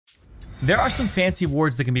There are some fancy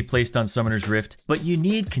wards that can be placed on Summoner's Rift, but you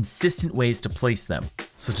need consistent ways to place them.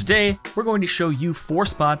 So today, we're going to show you 4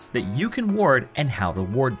 spots that you can ward and how to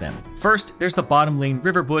ward them. First, there's the bottom lane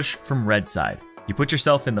river bush from red side. You put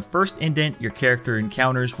yourself in the first indent your character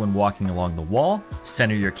encounters when walking along the wall,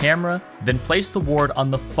 center your camera, then place the ward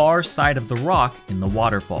on the far side of the rock in the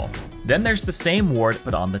waterfall. Then there's the same ward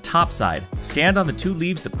but on the top side. Stand on the 2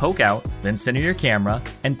 leaves that poke out, then center your camera,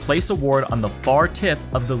 and place a ward on the far tip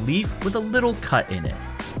of the leaf with a little cut in it.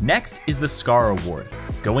 Next is the Scar ward.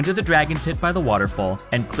 Go into the dragon pit by the waterfall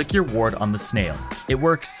and click your ward on the snail. It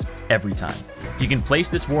works every time. You can place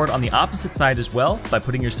this ward on the opposite side as well by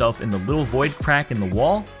putting yourself in the little void crack in the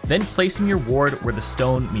wall, then placing your ward where the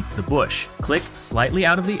stone meets the bush. Click slightly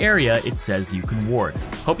out of the area it says you can ward.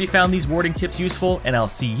 Hope you found these warding tips useful, and I'll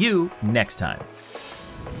see you next time.